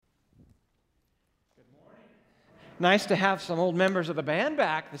Nice to have some old members of the band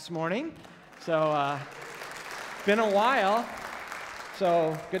back this morning. So, been a while.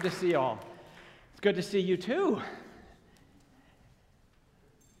 So, good to see you all. It's good to see you too.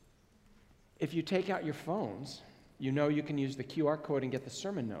 If you take out your phones, you know you can use the QR code and get the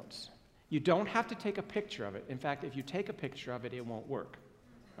sermon notes. You don't have to take a picture of it. In fact, if you take a picture of it, it won't work.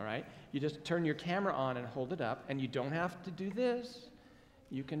 All right? You just turn your camera on and hold it up, and you don't have to do this.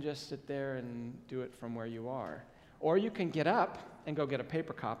 You can just sit there and do it from where you are. Or you can get up and go get a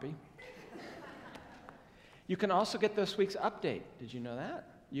paper copy. You can also get this week's update. Did you know that?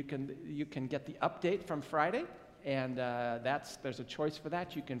 You can get the update from Friday, and there's a choice for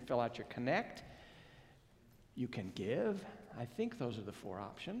that. You can fill out your Connect. You can give. I think those are the 4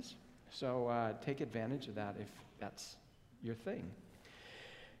 options. So take advantage of that if that's your thing.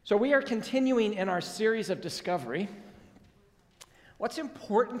 So we are continuing in our series of discovery. What's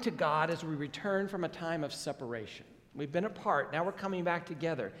important to God as we return from a time of separation? We've been apart. Now we're coming back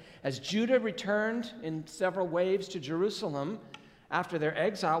together. As Judah returned in several waves to Jerusalem after their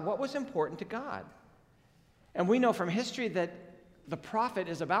exile, what was important to God? And we know from history that the prophet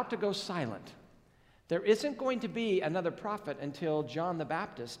is about to go silent. There isn't going to be another prophet until John the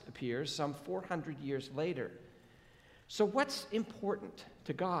Baptist appears some 400 years later. So what's important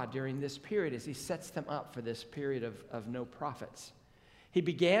to God during this period as he sets them up for this period of no prophets? He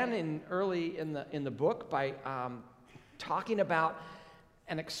began early in the book by talking about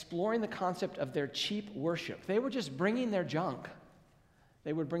and exploring the concept of their cheap worship. They were just bringing their junk.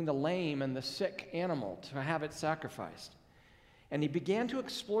 They would bring the lame and the sick animal to have it sacrificed. And he began to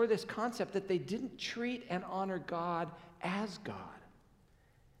explore this concept that they didn't treat and honor God as God.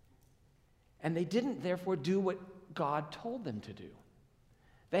 And they didn't, therefore, do what God told them to do.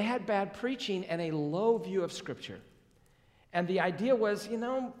 They had bad preaching and a low view of Scripture. And the idea was,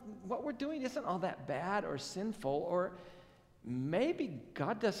 what we're doing isn't all that bad or sinful, or maybe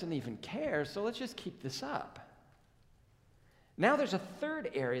God doesn't even care, so let's just keep this up. Now there's a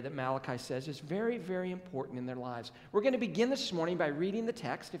third area that Malachi says is very, very important in their lives. We're going to begin this morning by reading the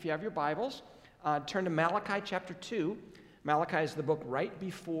text. If you have your Bibles, turn to Malachi chapter 2. Malachi is the book right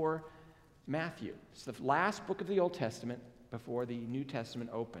before Matthew. It's the last book of the Old Testament before the New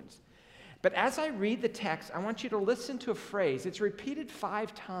Testament opens. But as I read the text, I want you to listen to a phrase. It's repeated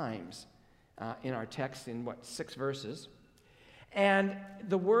 5 times in our text in, 6 verses. And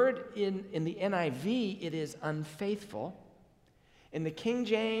the word in the NIV, it is unfaithful. In the King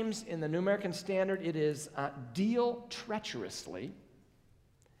James, in the New American Standard, it is deal treacherously.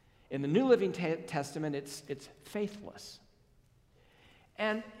 In the New Living Testament, it's faithless.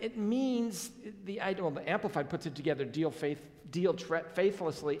 And it means, the Amplified puts it together, deal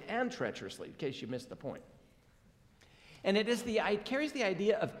faithlessly and treacherously, in case you missed the point. And it carries the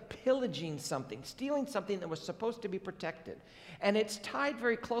idea of pillaging something, stealing something that was supposed to be protected. And it's tied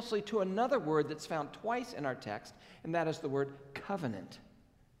very closely to another word that's found twice in our text, and that is the word covenant.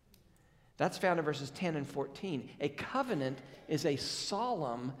 That's found in verses 10 and 14. A covenant is a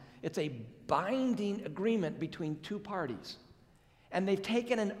solemn, it's a binding agreement between 2 parties. And they've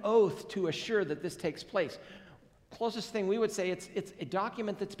taken an oath to assure that this takes place. Closest thing we would say, it's a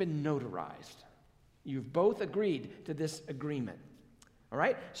document that's been notarized. You've both agreed to this agreement. All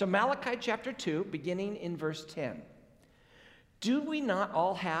right? So Malachi chapter 2, beginning in verse 10. Do we not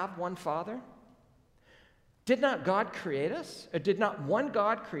all have one Father? Did not God create us? Or did not one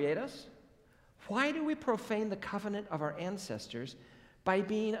God create us? Why do we profane the covenant of our ancestors by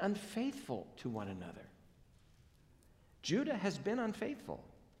being unfaithful to one another? Judah has been unfaithful.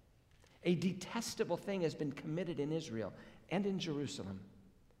 A detestable thing has been committed in Israel and in Jerusalem.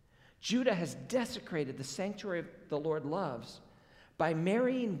 Judah has desecrated the sanctuary the Lord loves by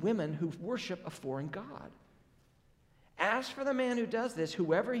marrying women who worship a foreign god. As for the man who does this,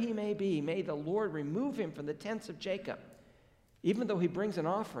 whoever he may be, may the Lord remove him from the tents of Jacob, even though he brings an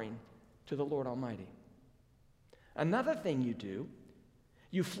offering to the Lord Almighty. Another thing you do,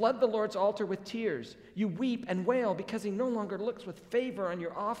 you flood the Lord's altar with tears. You weep and wail because he no longer looks with favor on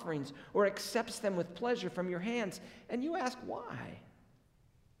your offerings or accepts them with pleasure from your hands. And you ask why?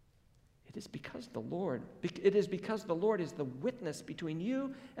 It is because the Lord is the witness between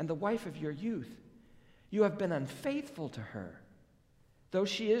you and the wife of your youth. You have been unfaithful to her, though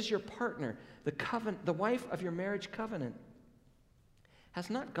she is your partner, the wife of your marriage covenant. Has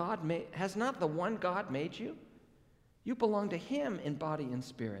not the one God made you? You belong to him in body and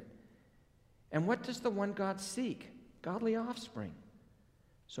spirit. And what does the one God seek? Godly offspring.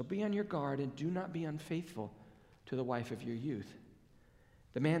 So be on your guard and do not be unfaithful to the wife of your youth.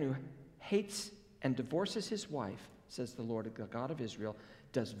 The man who hates and divorces his wife, says the Lord, the God of Israel,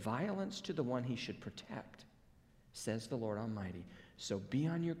 does violence to the one he should protect. says the Lord Almighty. So be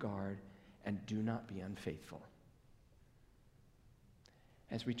on your guard and do not be unfaithful.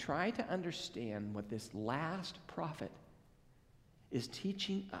 As we try to understand what this last prophet is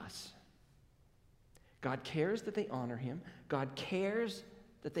teaching us, God cares that they honor him. God cares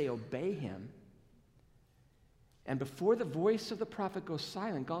that they obey him. And before the voice of the prophet goes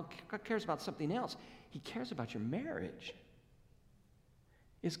silent, God cares about something else. He cares about your marriage.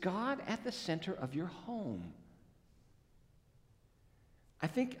 Is God at the center of your home? I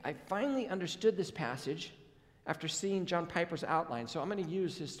think I finally understood this passage after seeing John Piper's outline, so I'm going to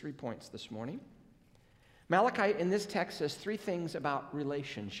use his 3 points this morning. Malachi in this text says 3 things about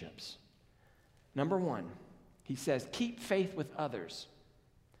relationships. Number 1, he says, keep faith with others.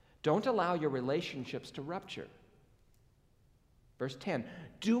 Don't allow your relationships to rupture. Verse 10,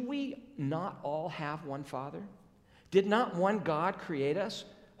 do we not all have one Father? Did not one God create us?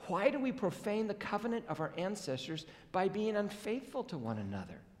 Why do we profane the covenant of our ancestors by being unfaithful to one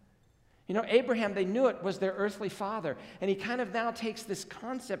another? You know, Abraham, they knew it was their earthly father. And he kind of now takes this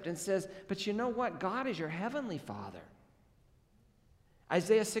concept and says, but you know what? God is your heavenly Father.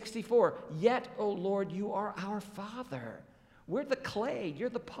 Isaiah 64, yet, O Lord, you are our Father. We're the clay, you're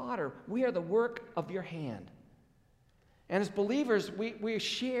the potter. We are the work of your hand. And as believers, we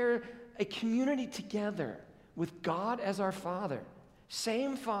share a community together with God as our Father.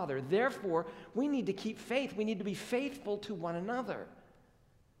 Same Father. Therefore, we need to keep faith. We need to be faithful to one another.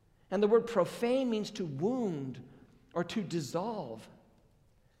 And the word profane means to wound or to dissolve.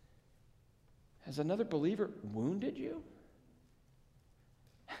 Has another believer wounded you?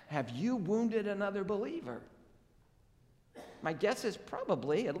 Have you wounded another believer? My guess is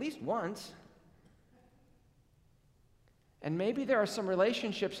probably at least once. And maybe there are some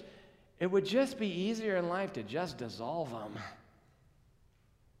relationships, it would just be easier in life to just dissolve them.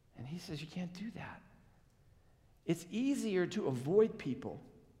 And he says you can't do that. It's easier to avoid people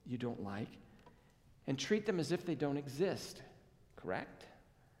you don't like and treat them as if they don't exist. Correct?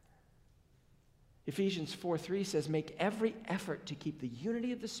 Ephesians 4:3 says, make every effort to keep the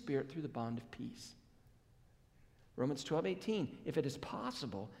unity of the Spirit through the bond of peace. Romans 12:18, if it is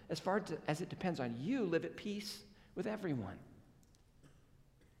possible, as far as it depends on you, live at peace with everyone.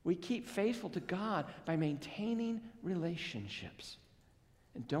 We keep faithful to God by maintaining relationships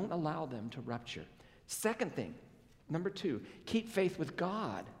and don't allow them to rupture. Second thing, number 2, keep faith with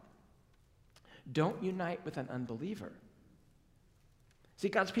God. Don't unite with an unbeliever. See,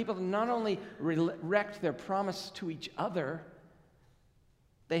 God's people not only wrecked their promise to each other,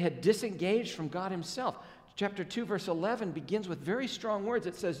 they had disengaged from God himself. Chapter 2, verse 11 begins with very strong words.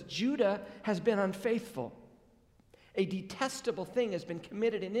 It says, Judah has been unfaithful. A detestable thing has been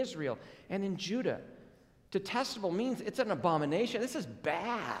committed in Israel and in Judah. Detestable means it's an abomination. This is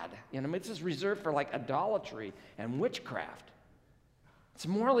bad. This is reserved for like idolatry and witchcraft. It's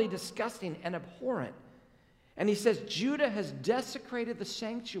morally disgusting and abhorrent. And he says, Judah has desecrated the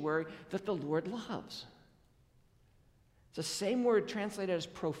sanctuary that the Lord loves. It's the same word translated as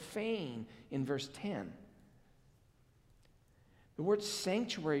profane in verse 10. The word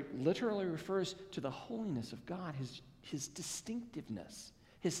sanctuary literally refers to the holiness of God, his distinctiveness,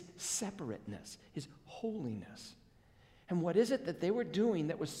 his separateness, his holiness. And what is it that they were doing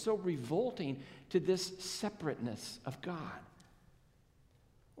that was so revolting to this separateness of God?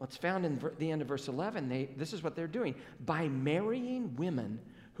 Well, it's found in the end of verse 11. This is what they're doing. By marrying women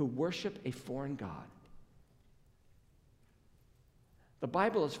who worship a foreign god. The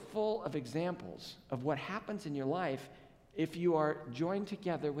Bible is full of examples of what happens in your life if you are joined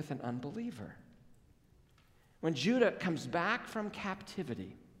together with an unbeliever. When Judah comes back from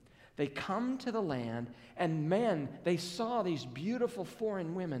captivity, they come to the land, and men, they saw these beautiful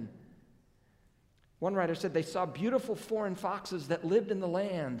foreign women. One writer said they saw beautiful foreign foxes that lived in the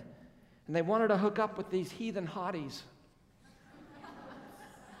land, and they wanted to hook up with these heathen hotties.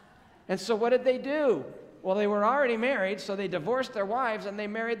 And so what did they do? Well, they were already married, so they divorced their wives and they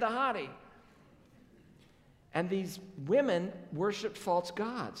married the hottie. And these women worshiped false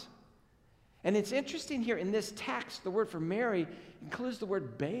gods. And it's interesting here in this text, the word for marry includes the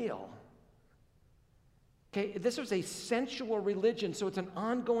word Baal. Okay, this was a sensual religion, so it's an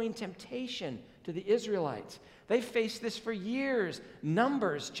ongoing temptation to the Israelites. They faced this for years.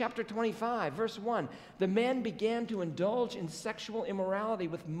 Numbers chapter 25, verse 1. The men began to indulge in sexual immorality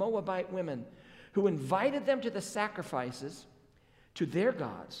with Moabite women, who invited them to the sacrifices to their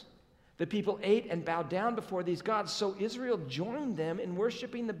gods. The people ate and bowed down before these gods, so Israel joined them in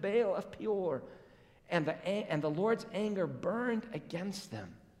worshiping the Baal of Peor, and the Lord's anger burned against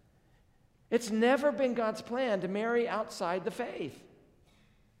them. It's never been God's plan to marry outside the faith.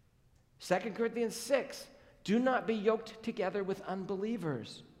 2 Corinthians 6, Do not be yoked together with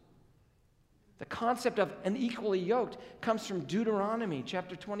unbelievers. The concept of unequally yoked comes from Deuteronomy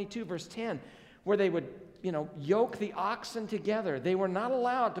chapter 22, verse 10, where they would, yoke the oxen together. They were not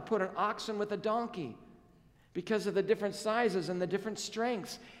allowed to put an oxen with a donkey because of the different sizes and the different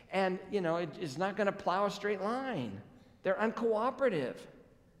strengths. And, it is not going to plow a straight line. They're uncooperative.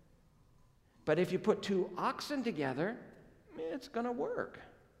 But if you put two oxen together, it's going to work.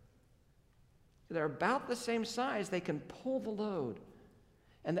 They're about the same size. They can pull the load.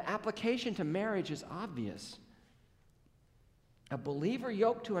 And the application to marriage is obvious. A believer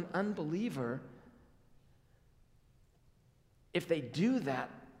yoked to an unbeliever, if they do that,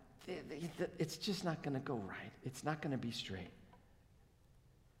 it's just not going to go right. It's not going to be straight.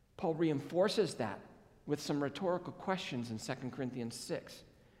 Paul reinforces that with some rhetorical questions in 2 Corinthians 6.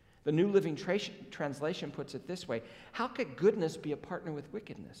 The New Living Translation puts it this way: how could goodness be a partner with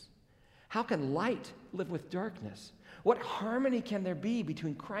wickedness? How can light live with darkness? What harmony can there be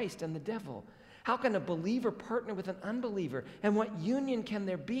between Christ and the devil? How can a believer partner with an unbeliever? And what union can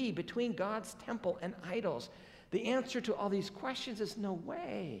there be between God's temple and idols? The answer to all these questions is no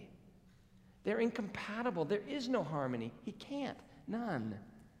way. They're incompatible. There is no harmony. He can't. None.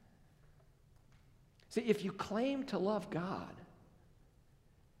 See, if you claim to love God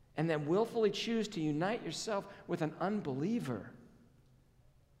and then willfully choose to unite yourself with an unbeliever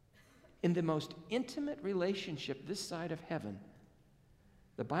in the most intimate relationship this side of heaven,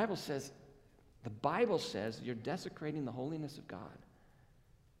 the Bible says you're desecrating the holiness of God.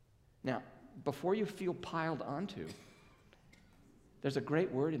 Now, before you feel piled onto, there's a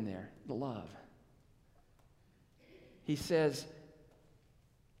great word in there, love. He says,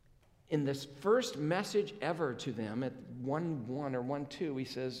 in this first message ever to them at 1:1 or 1:2, he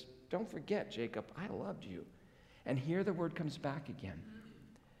says, don't forget, Jacob, I loved you. And here the word comes back again.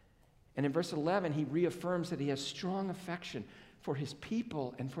 And in verse 11, he reaffirms that he has strong affection for his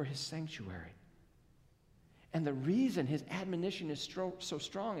people and for his sanctuary. And the reason his admonition is so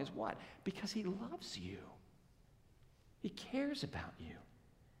strong is what? Because he loves you. He cares about you.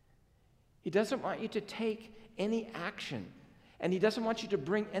 He doesn't want you to take any action. And he doesn't want you to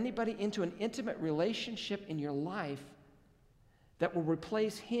bring anybody into an intimate relationship in your life that will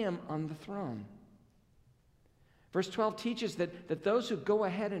replace him on the throne. Verse 12 teaches that those who go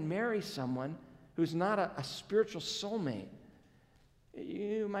ahead and marry someone who's not a spiritual soulmate,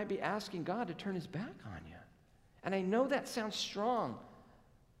 you might be asking God to turn his back on you. And I know that sounds strong,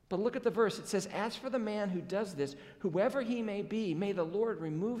 but look at the verse. It says, as for the man who does this, whoever he may be, may the Lord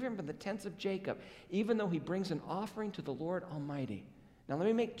remove him from the tents of Jacob, even though he brings an offering to the Lord Almighty. Now let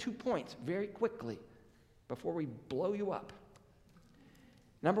me make 2 points very quickly before we blow you up.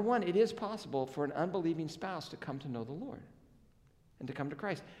 Number one, it is possible for an unbelieving spouse to come to know the Lord and to come to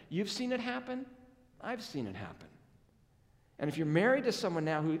Christ. You've seen it happen. I've seen it happen. And if you're married to someone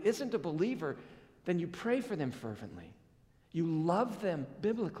now who isn't a believer, then you pray for them fervently. You love them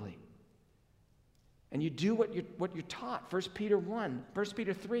biblically. And you do what you're taught. 1 Peter 1, 1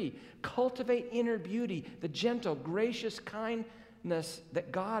 Peter 3, cultivate inner beauty, the gentle, gracious kindness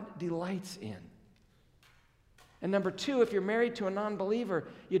that God delights in. And number two, if you're married to a non-believer,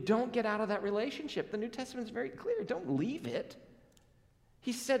 you don't get out of that relationship. The New Testament is very clear. Don't leave it.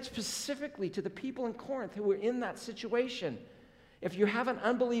 He said specifically to the people in Corinth who were in that situation, if you have an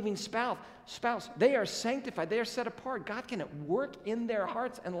unbelieving spouse, they are sanctified. They are set apart. God can work in their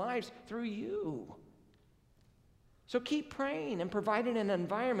hearts and lives through you. So keep praying and providing an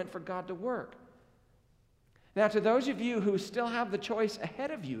environment for God to work. Now, to those of you who still have the choice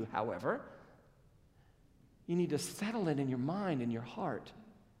ahead of you, however, you need to settle it in your mind and your heart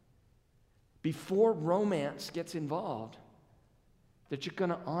before romance gets involved, that you're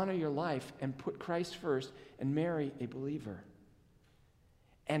going to honor your life and put Christ first and marry a believer.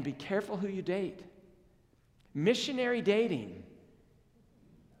 And be careful who you date. Missionary dating,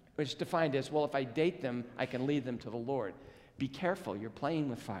 which is defined as, well, if I date them, I can lead them to the Lord. Be careful, you're playing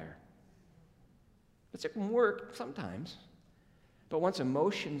with fire. It can work sometimes. But once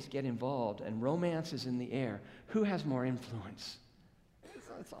emotions get involved and romance is in the air, who has more influence?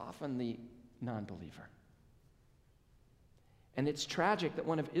 It's often the non-believer. And it's tragic that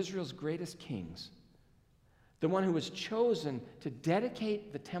one of Israel's greatest kings, the one who was chosen to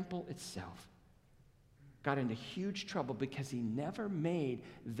dedicate the temple itself, got into huge trouble because he never made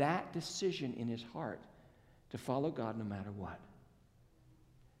that decision in his heart to follow God no matter what.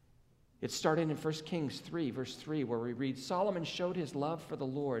 It started in 1 Kings 3, verse 3, where we read, Solomon showed his love for the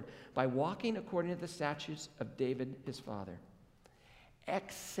Lord by walking according to the statutes of David his father,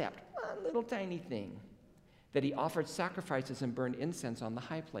 except one little tiny thing, that he offered sacrifices and burned incense on the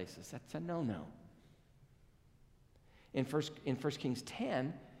high places. That's a no-no. In 1 Kings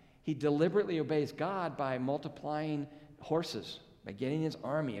 10, he deliberately obeys God by multiplying horses, by getting his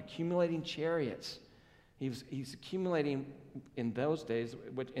army, accumulating chariots. He's accumulating, in those days,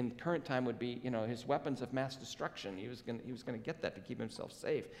 which in current time would be, his weapons of mass destruction. He was going to get that to keep himself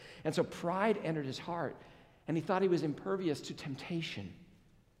safe. And so pride entered his heart, and he thought he was impervious to temptation.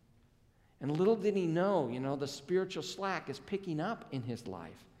 And little did he know, the spiritual slack is picking up in his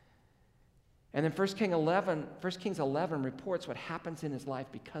life. And then 1 Kings 11 reports what happens in his life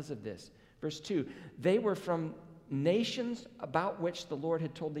because of this. Verse 2, they were from nations about which the Lord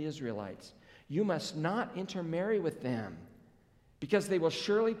had told the Israelites, you must not intermarry with them, because they will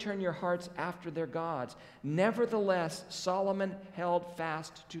surely turn your hearts after their gods. Nevertheless, Solomon held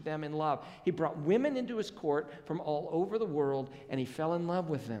fast to them in love. He brought women into his court from all over the world, and he fell in love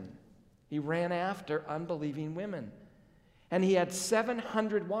with them. He ran after unbelieving women. And he had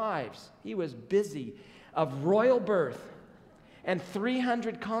 700 wives. He was busy, of royal birth, and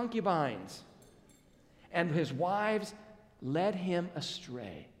 300 concubines. And his wives led him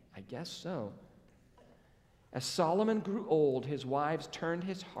astray. I guess so. As Solomon grew old, his wives turned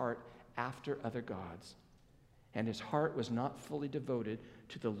his heart after other gods. And his heart was not fully devoted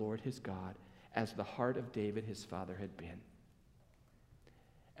to the Lord his God, as the heart of David his father had been.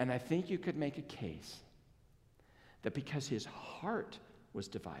 And I think you could make a case that because his heart was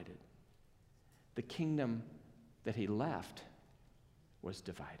divided, the kingdom that he left was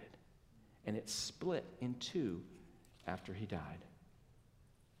divided. And it split in two after he died.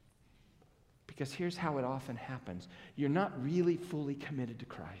 Because here's how it often happens. You're not really fully committed to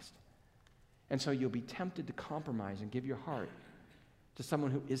Christ. And so you'll be tempted to compromise and give your heart to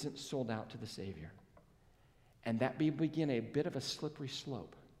someone who isn't sold out to the Savior. And that will begin a bit of a slippery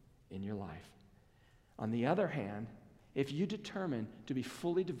slope in your life. On the other hand, if you determine to be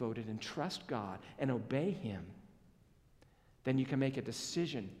fully devoted and trust God and obey him, then you can make a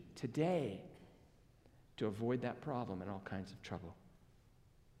decision today to avoid that problem and all kinds of trouble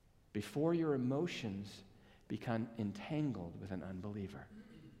before your emotions become entangled with an unbeliever.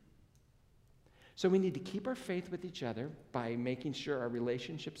 So we need to keep our faith with each other by making sure our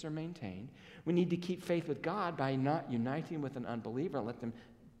relationships are maintained. We need to keep faith with God by not uniting with an unbeliever and let them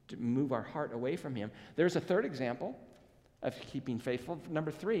move our heart away from him. There's a third example of keeping faithful. Number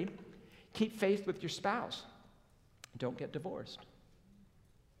 3, keep faith with your spouse. Don't get divorced.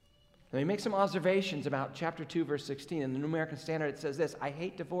 Let me make some observations about chapter 2, verse 16. In the New American Standard, it says this, I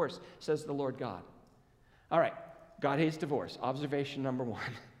hate divorce, says the Lord God. All right, God hates divorce. Observation number 1.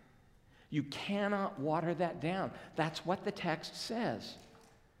 You cannot water that down. That's what the text says.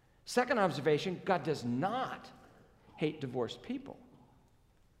 Second observation, God does not hate divorced people.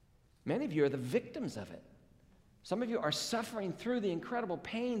 Many of you are the victims of it. Some of you are suffering through the incredible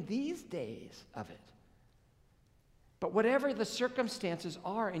pain these days of it. But whatever the circumstances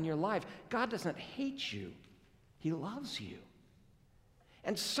are in your life, God doesn't hate you. He loves you.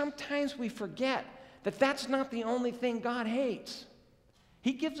 And sometimes we forget that that's not the only thing God hates.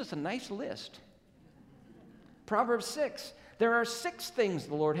 He gives us a nice list. Proverbs 6, there are 6 things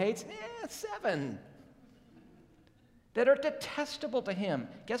the Lord hates. 7 that are detestable to him.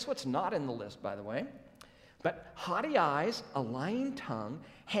 Guess what's not in the list, by the way? But haughty eyes, a lying tongue,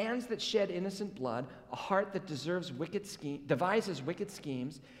 hands that shed innocent blood, a heart that devises wicked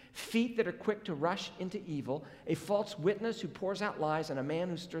schemes, feet that are quick to rush into evil, a false witness who pours out lies, and a man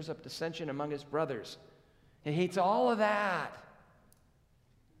who stirs up dissension among his brothers. He hates all of that.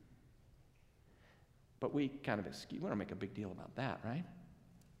 But we kind of we want to make a big deal about that, right?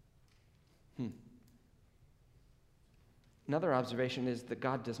 Another observation is that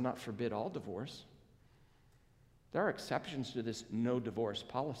God does not forbid all divorce. There are exceptions to this no divorce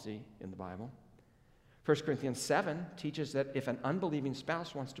policy in the Bible. 1 Corinthians 7 teaches that if an unbelieving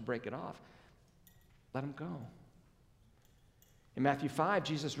spouse wants to break it off, let him go. In Matthew 5,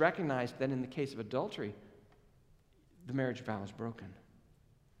 Jesus recognized that in the case of adultery, the marriage vow is broken.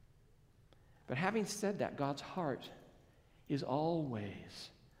 But having said that, God's heart is always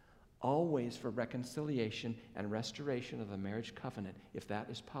for reconciliation and restoration of the marriage covenant, if that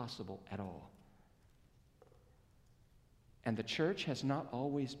is possible at all. And the church has not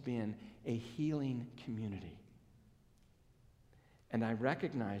always been a healing community. And I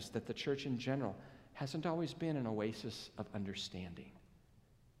recognize that the church in general hasn't always been an oasis of understanding.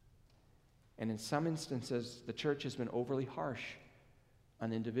 And in some instances, the church has been overly harsh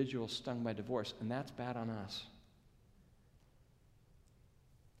on individuals stung by divorce, and that's bad on us.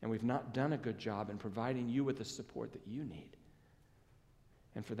 And we've not done a good job in providing you with the support that you need.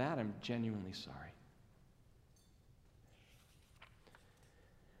 And for that, I'm genuinely sorry.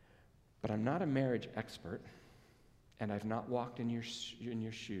 But I'm not a marriage expert, and I've not walked in your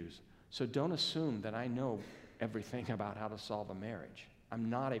shoes. So don't assume that I know everything about how to solve a marriage. I'm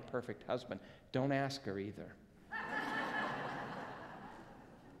not a perfect husband. Don't ask her either.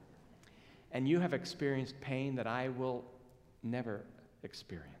 And you have experienced pain that I will never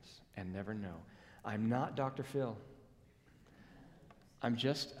experience and never know. I'm not Dr. Phil. I'm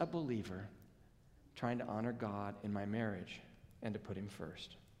just a believer trying to honor God in my marriage and to put him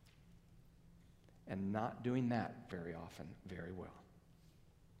first. And not doing that very often, very well.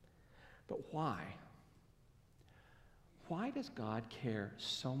 But why? Why does God care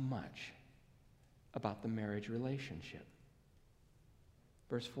so much about the marriage relationship?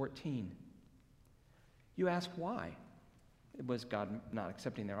 Verse 14. You ask why? Was God not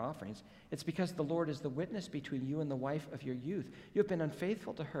accepting their offerings? It's because the Lord is the witness between you and the wife of your youth. You have been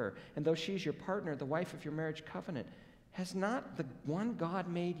unfaithful to her, and though she is your partner, the wife of your marriage covenant, has not the one God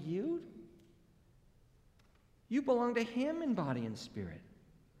made you? You belong to him in body and spirit.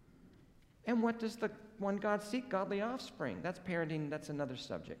 And what does the one God seek? Godly offspring. That's parenting. That's another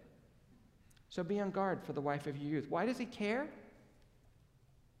subject. So be on guard for the wife of your youth. Why does he care?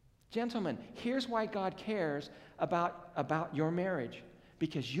 Gentlemen, here's why God cares about your marriage.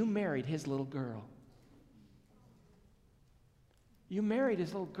 Because you married his little girl. You married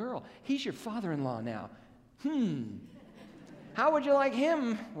his little girl. He's your father-in-law now. How would you like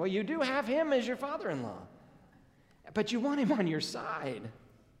him? Well, you do have him as your father-in-law. But you want him on your side.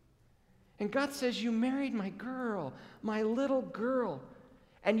 And God says, you married my girl, my little girl.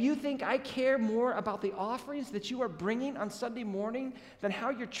 And you think I care more about the offerings that you are bringing on Sunday morning than how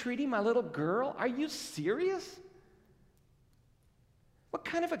you're treating my little girl? Are you serious? What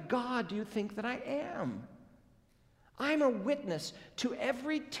kind of a God do you think that I am? I'm a witness to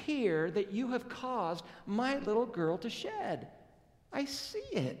every tear that you have caused my little girl to shed. I see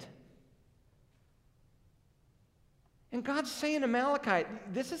it. And God's saying to Malachi,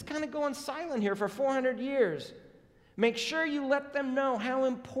 this is kind of going silent here for 400 years. Make sure you let them know how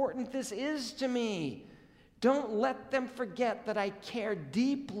important this is to me. Don't let them forget that I care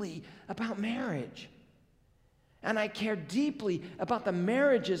deeply about marriage. And I care deeply about the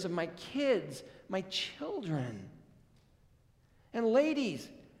marriages of my kids, my children. And ladies,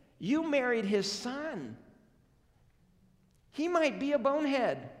 you married his son. He might be a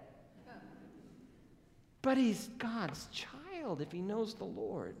bonehead, but he's God's child if he knows the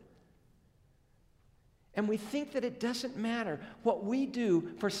Lord. And we think that it doesn't matter what we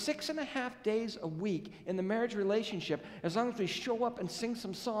do for 6.5 days a week in the marriage relationship as long as we show up and sing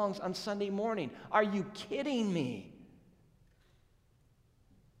some songs on Sunday morning. Are you kidding me?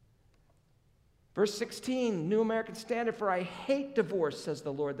 Verse 16, New American Standard, for I hate divorce, says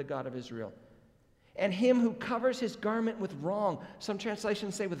the Lord, the God of Israel, and him who covers his garment with wrong. Some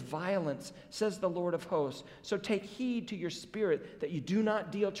translations say with violence, says the Lord of hosts. So take heed to your spirit that you do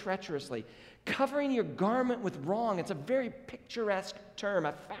not deal treacherously. Covering your garment with wrong, it's a very picturesque term,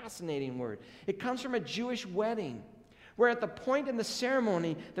 a fascinating word. It comes from a Jewish wedding, where at the point in the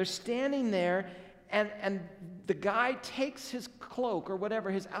ceremony, they're standing there, and the guy takes his cloak or whatever,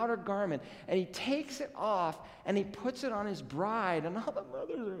 his outer garment, and he takes it off, and he puts it on his bride, and all the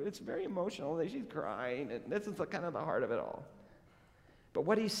mothers, it's very emotional. She's crying, and this is kind of the heart of it all. But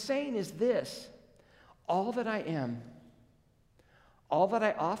what he's saying is this: all that I am, all that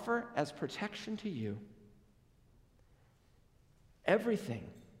I offer as protection to you, everything,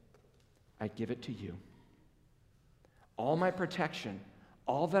 I give it to you. All my protection,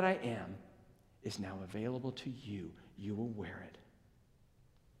 all that I am, is now available to you. You will wear it.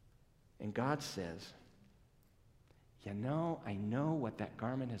 And God says, I know what that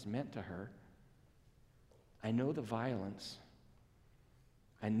garment has meant to her. I know the violence.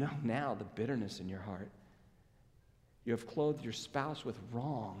 I know now the bitterness in your heart. You have clothed your spouse with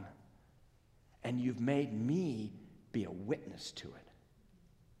wrong, and you've made me be a witness to it.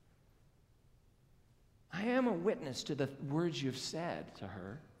 I am a witness to the words you've said to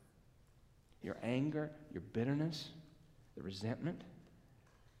her. Your anger, your bitterness, the resentment.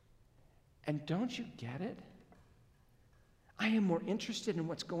 And don't you get it? I am more interested in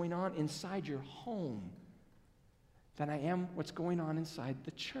what's going on inside your home than I am what's going on inside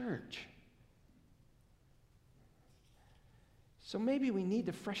the church. So maybe we need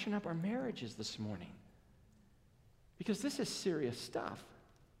to freshen up our marriages this morning, because this is serious stuff.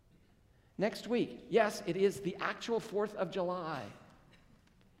 Next week, yes, it is the actual 4th of July.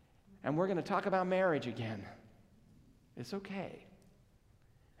 And we're going to talk about marriage again. It's okay.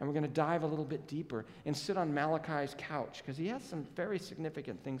 And we're going to dive a little bit deeper and sit on Malachi's couch, because he has some very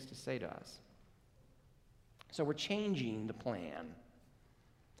significant things to say to us. So we're changing the plan.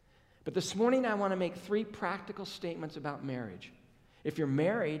 But this morning I want to make 3 practical statements about marriage. If you're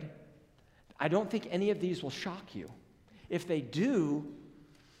married, I don't think any of these will shock you. If they do,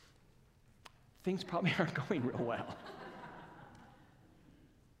 things probably aren't going real well.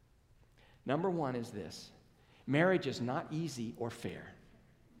 Number 1 is this: marriage is not easy or fair.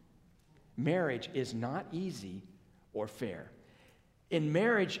 Marriage is not easy or fair. In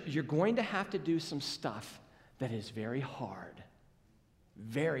marriage, you're going to have to do some stuff that is very hard.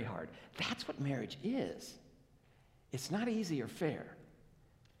 Very hard. That's what marriage is. It's not easy or fair.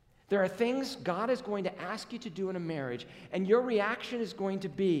 There are things God is going to ask you to do in a marriage, and your reaction is going to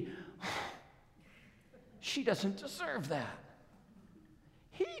be, she doesn't deserve that.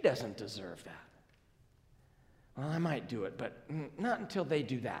 He doesn't deserve that. Well, I might do it, but not until they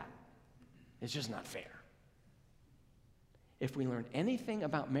do that. It's just not fair. If we learn anything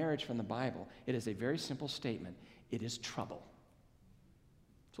about marriage from the Bible, it is a very simple statement. It is trouble.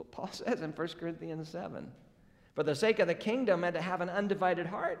 That's what Paul says in 1 Corinthians 7. For the sake of the kingdom and to have an undivided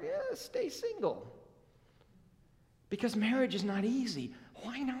heart, stay single. Because marriage is not easy.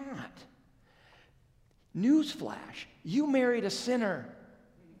 Why not? Newsflash, you married a sinner.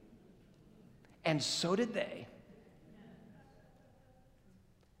 And so did they.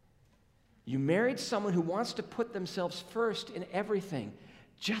 You married someone who wants to put themselves first in everything,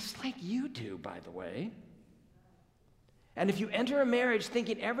 just like you do, by the way. And if you enter a marriage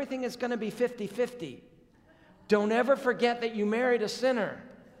thinking everything is going to be 50-50, don't ever forget that you married a sinner.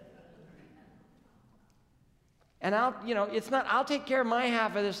 And I'll take care of my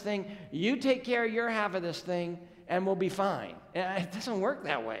half of this thing, you take care of your half of this thing, and we'll be fine. It doesn't work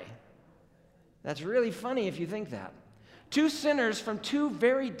that way. That's really funny if you think that. 2 sinners from 2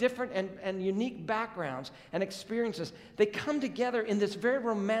 very different and unique backgrounds and experiences, they come together in this very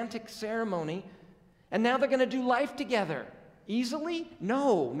romantic ceremony, and now they're going to do life together. Easily?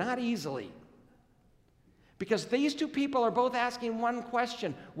 No, not easily. Because these 2 people are both asking one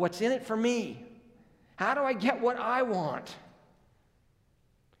question: what's in it for me? How do I get what I want?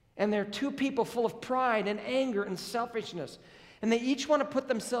 And they're 2 people full of pride and anger and selfishness, and they each want to put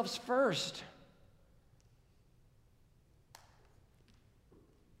themselves first.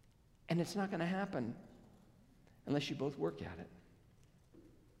 And it's not going to happen unless you both work at it.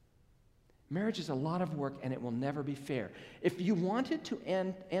 Marriage is a lot of work, and it will never be fair. If you wanted to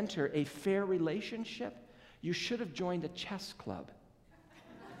enter a fair relationship, you should have joined a chess club.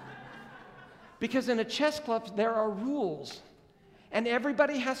 Because in a chess club, there are rules. And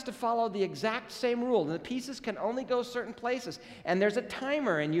everybody has to follow the exact same rule. And the pieces can only go certain places. And there's a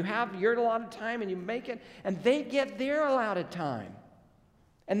timer, and you have your allotted time, and you make it, and they get their allotted time.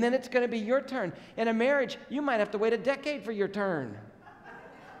 And then it's going to be your turn. In a marriage, you might have to wait a decade for your turn.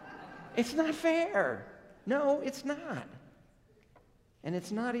 It's not fair. No, it's not. And it's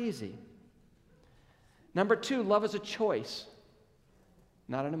not easy. Number 2, love is a choice,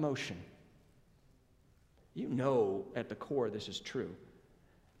 not an emotion. You know at the core this is true.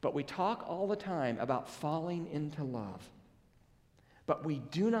 But we talk all the time about falling into love. But we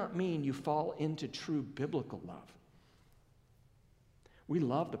do not mean you fall into true biblical love. We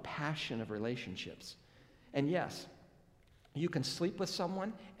love the passion of relationships. And yes, you can sleep with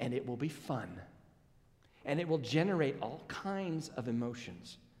someone and it will be fun. And it will generate all kinds of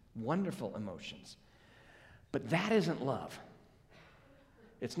emotions, wonderful emotions. But that isn't love.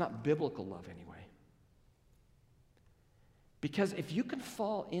 It's not biblical love anyway. Because if you can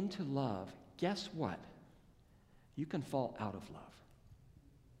fall into love, guess what? You can fall out of love.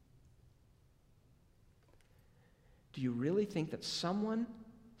 Do you really think that someone,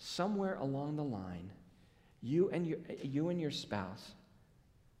 somewhere along the line, you and your spouse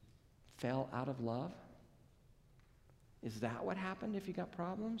fell out of love? Is that what happened if you got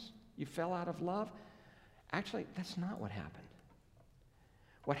problems? You fell out of love? Actually, that's not what happened.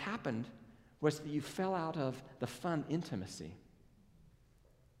 What happened was that you fell out of the fun intimacy.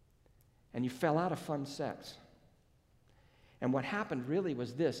 And you fell out of fun sex. And what happened really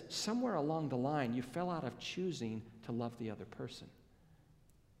was this: somewhere along the line, you fell out of choosing to love the other person.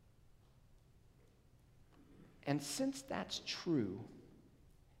 And since that's true,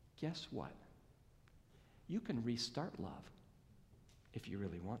 guess what? You can restart love if you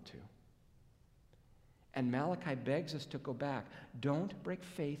really want to. And Malachi begs us to go back. Don't break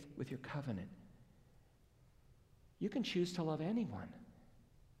faith with your covenant. You can choose to love anyone.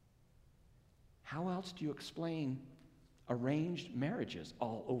 How else do you explain arranged marriages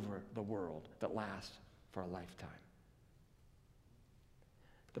all over the world that last for a lifetime?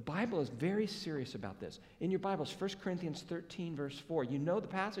 The Bible is very serious about this. In your Bibles, 1 Corinthians 13, verse 4. You know the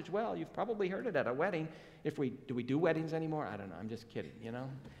passage well. You've probably heard it at a wedding. Do we do weddings anymore? I don't know. I'm just kidding, you know.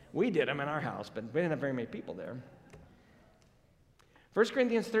 We did them in our house, but we didn't have very many people there. 1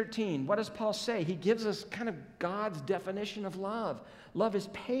 Corinthians 13, what does Paul say? He gives us kind of God's definition of love. Love is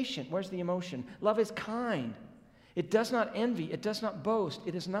patient. Where's the emotion? Love is kind. It does not envy. It does not boast.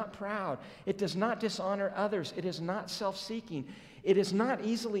 It is not proud. It does not dishonor others. It is not self-seeking. It is not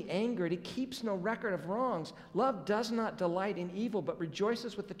easily angered. It keeps no record of wrongs. Love does not delight in evil, but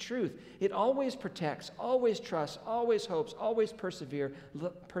rejoices with the truth. It always protects, always trusts, always hopes, always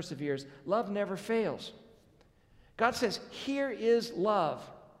perseveres. Love never fails. God says, here is love.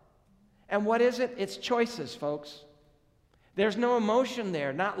 And what is it? It's choices, folks. There's no emotion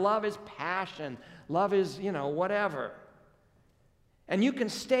there. Not love is passion. Love is, whatever. And you can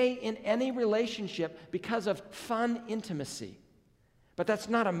stay in any relationship because of fun intimacy. But that's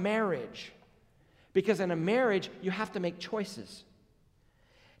not a marriage. Because in a marriage, you have to make choices.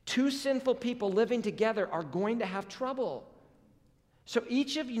 Two sinful people living together are going to have trouble. So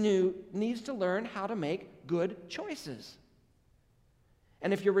each of you needs to learn how to make good choices.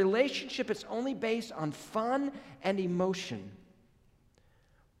 And if your relationship is only based on fun and emotion,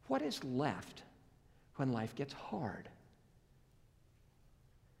 what is left when life gets hard?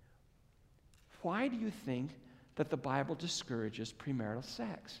 Why do you think that the Bible discourages premarital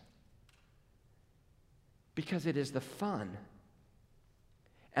sex? Because it is the fun.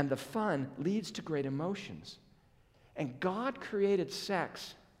 And the fun leads to great emotions. And God created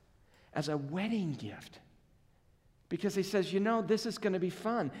sex as a wedding gift. Because he says, this is going to be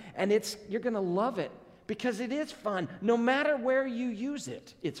fun. And you're going to love it because it is fun. No matter where you use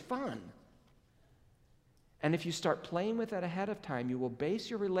it, it's fun. And if you start playing with it ahead of time, you will base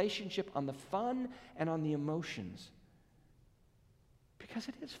your relationship on the fun and on the emotions. Because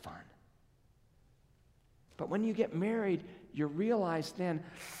it is fun. But when you get married, you realize then,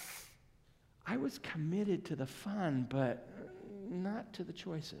 I was committed to the fun, but not to the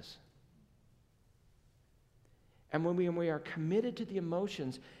choices. And when we are committed to the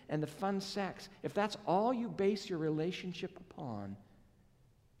emotions and the fun sex, if that's all you base your relationship upon,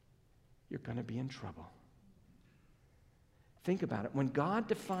 you're going to be in trouble. Think about it. When God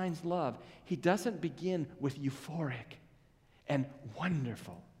defines love, he doesn't begin with euphoric and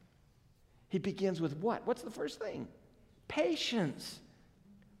wonderful. He begins with what? What's the first thing? Patience.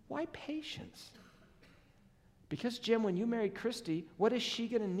 Why patience? Because, Jim, when you marry Christy, what is she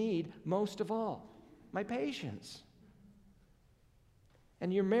going to need most of all? My patience.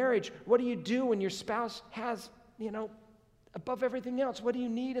 And your marriage, what do you do when your spouse has, above everything else, what do you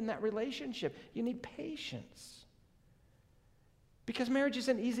need in that relationship? You need patience. Because marriage is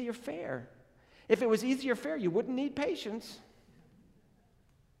an easy affair. If it was easy affair, you wouldn't need patience.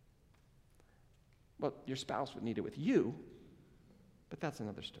 Well, your spouse would need it with you, but that's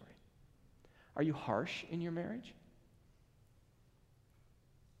another story. Are you harsh in your marriage?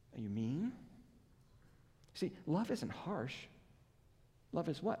 Are you mean? See, love isn't harsh. Love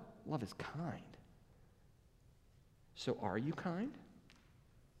is what? Love is kind. So are you kind?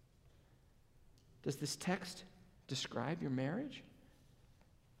 Does this text describe your marriage?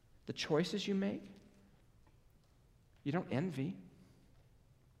 The choices you make? You don't envy.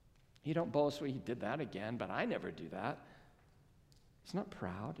 You don't boast, well, he did that again, but I never do that. It's not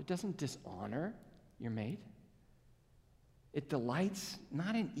proud. It doesn't dishonor your mate. It delights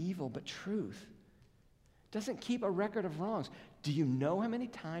not in evil, but truth. It doesn't keep a record of wrongs. Do you know how many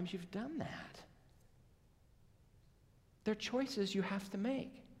times you've done that? They're choices you have to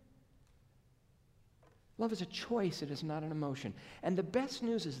make. Love is a choice. It is not an emotion. And the best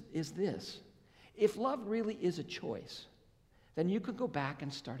news is this. If love really is a choice, then you can go back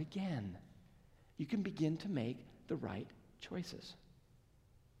and start again. You can begin to make the right choices.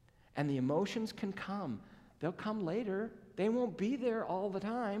 And the emotions can come. They'll come later. They won't be there all the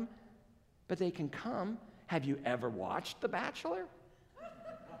time, but they can come. Have you ever watched The Bachelor?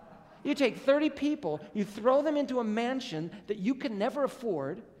 You take 30 people, you throw them into a mansion that you can never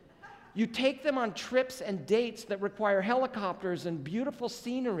afford. You take them on trips and dates that require helicopters and beautiful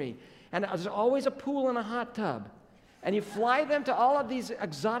scenery, and there's always a pool and a hot tub. And you fly them to all of these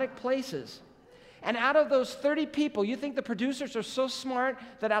exotic places. And out of those 30 people, you think the producers are so smart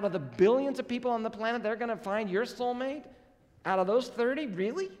that out of the billions of people on the planet, they're going to find your soulmate? Out of those 30,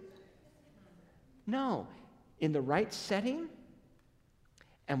 really? No. In the right setting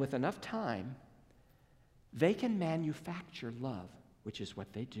and with enough time, they can manufacture love, which is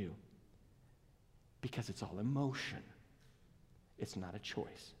what they do. Because it's all emotion. It's not a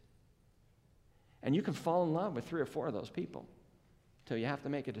choice. And you can fall in love with 3 or 4 of those people. till you have to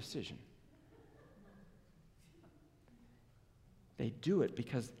make a decision. They do it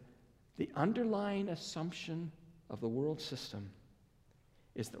because the underlying assumption of the world system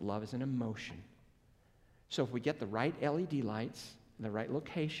is that love is an emotion. So if we get the right LED lights, and the right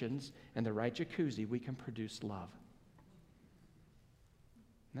locations, and the right jacuzzi, we can produce love.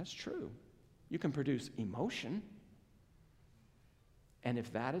 And that's true. You can produce emotion. And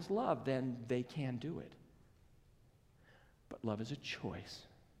if that is love, then they can do it. But love is a choice.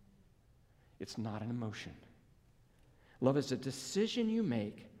 It's not an emotion. Love is a decision you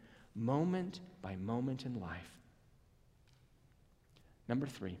make moment by moment in life. Number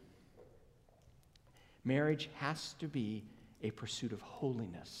 3, marriage has to be a pursuit of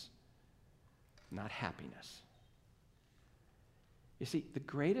holiness, not happiness. You see, the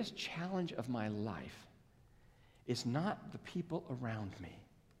greatest challenge of my life is not the people around me.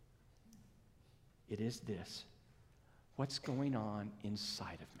 It is this: what's going on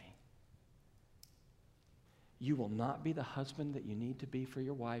inside of me? You will not be the husband that you need to be for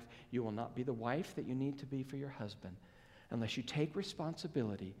your wife. You will not be the wife that you need to be for your husband unless you take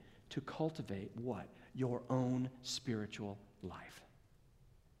responsibility to cultivate what? Your own spiritual life.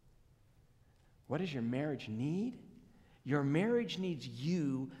 What does your marriage need? Your marriage needs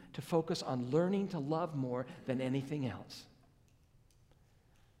you to focus on learning to love more than anything else.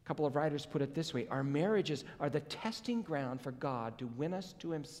 A couple of writers put it this way: our marriages are the testing ground for God to win us to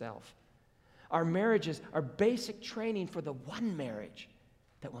himself. Our marriages are basic training for the one marriage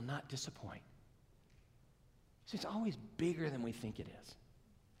that will not disappoint. See, it's always bigger than we think it is.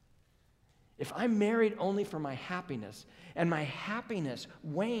 If I'm married only for my happiness, and my happiness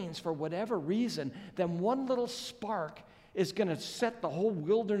wanes for whatever reason, then one little spark is going to set the whole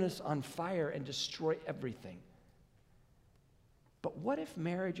wilderness on fire and destroy everything. But what if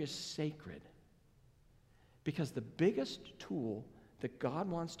marriage is sacred? Because the biggest tool that God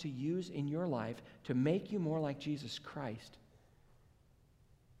wants to use in your life to make you more like Jesus Christ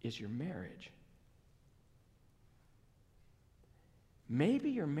is your marriage. Maybe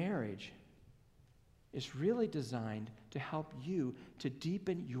your marriage is really designed to help you to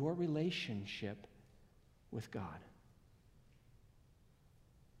deepen your relationship with God.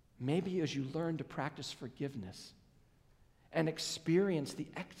 Maybe as you learn to practice forgiveness and experience the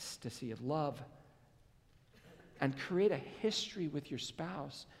ecstasy of love and create a history with your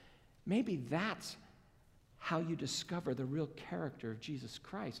spouse, maybe that's how you discover the real character of Jesus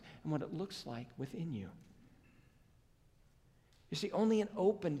Christ and what it looks like within you. You see, only an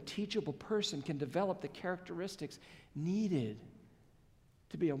open, teachable person can develop the characteristics needed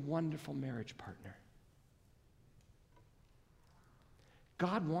to be a wonderful marriage partner.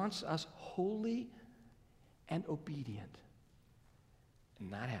 God wants us holy and obedient and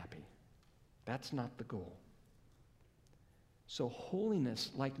not happy. That's not the goal. So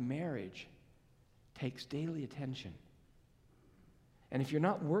holiness, like marriage, takes daily attention. And if you're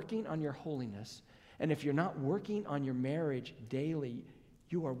not working on your holiness, and if you're not working on your marriage daily,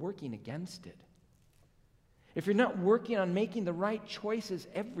 you are working against it. If you're not working on making the right choices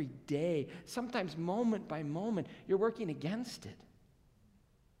every day, sometimes moment by moment, you're working against it.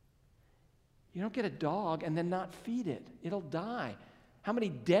 You don't get a dog and then not feed it. It'll die. How many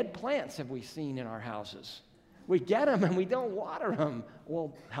dead plants have we seen in our houses? We get them and we don't water them.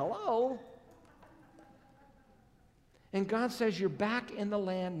 Well, hello? And God says, you're back in the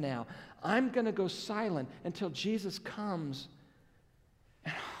land now. I'm going to go silent until Jesus comes.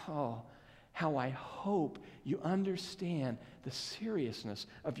 And oh, how I hope you understand the seriousness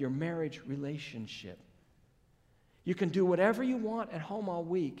of your marriage relationship. You can do whatever you want at home all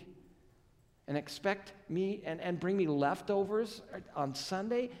week and expect me and bring me leftovers on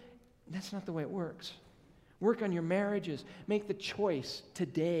Sunday. That's not the way it works. Work on your marriages. Make the choice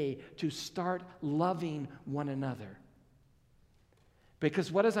today to start loving one another.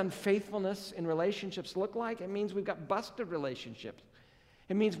 Because what does unfaithfulness in relationships look like? It means we've got busted relationships.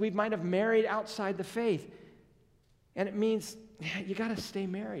 It means we might have married outside the faith. And it means you got to stay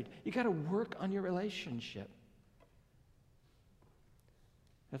married. You got to work on your relationship.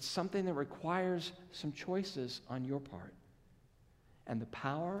 That's something that requires some choices on your part and the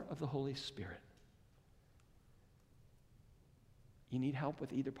power of the Holy Spirit. You need help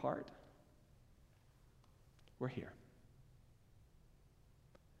with either part? We're here.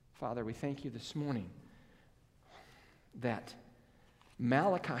 Father, we thank you this morning that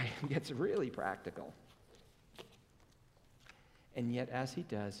Malachi gets really practical. And yet, as he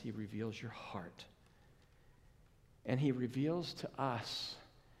does, he reveals your heart. And he reveals to us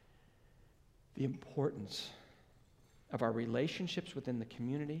the importance of our relationships within the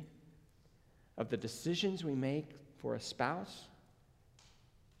community, of the decisions we make for a spouse,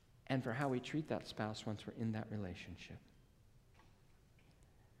 and for how we treat that spouse once we're in that relationship.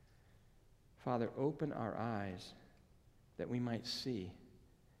 Father, open our eyes that we might see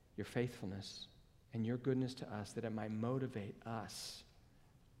your faithfulness and your goodness to us, that it might motivate us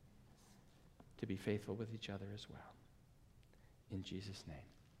to be faithful with each other as well. In Jesus' name,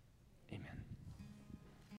 amen.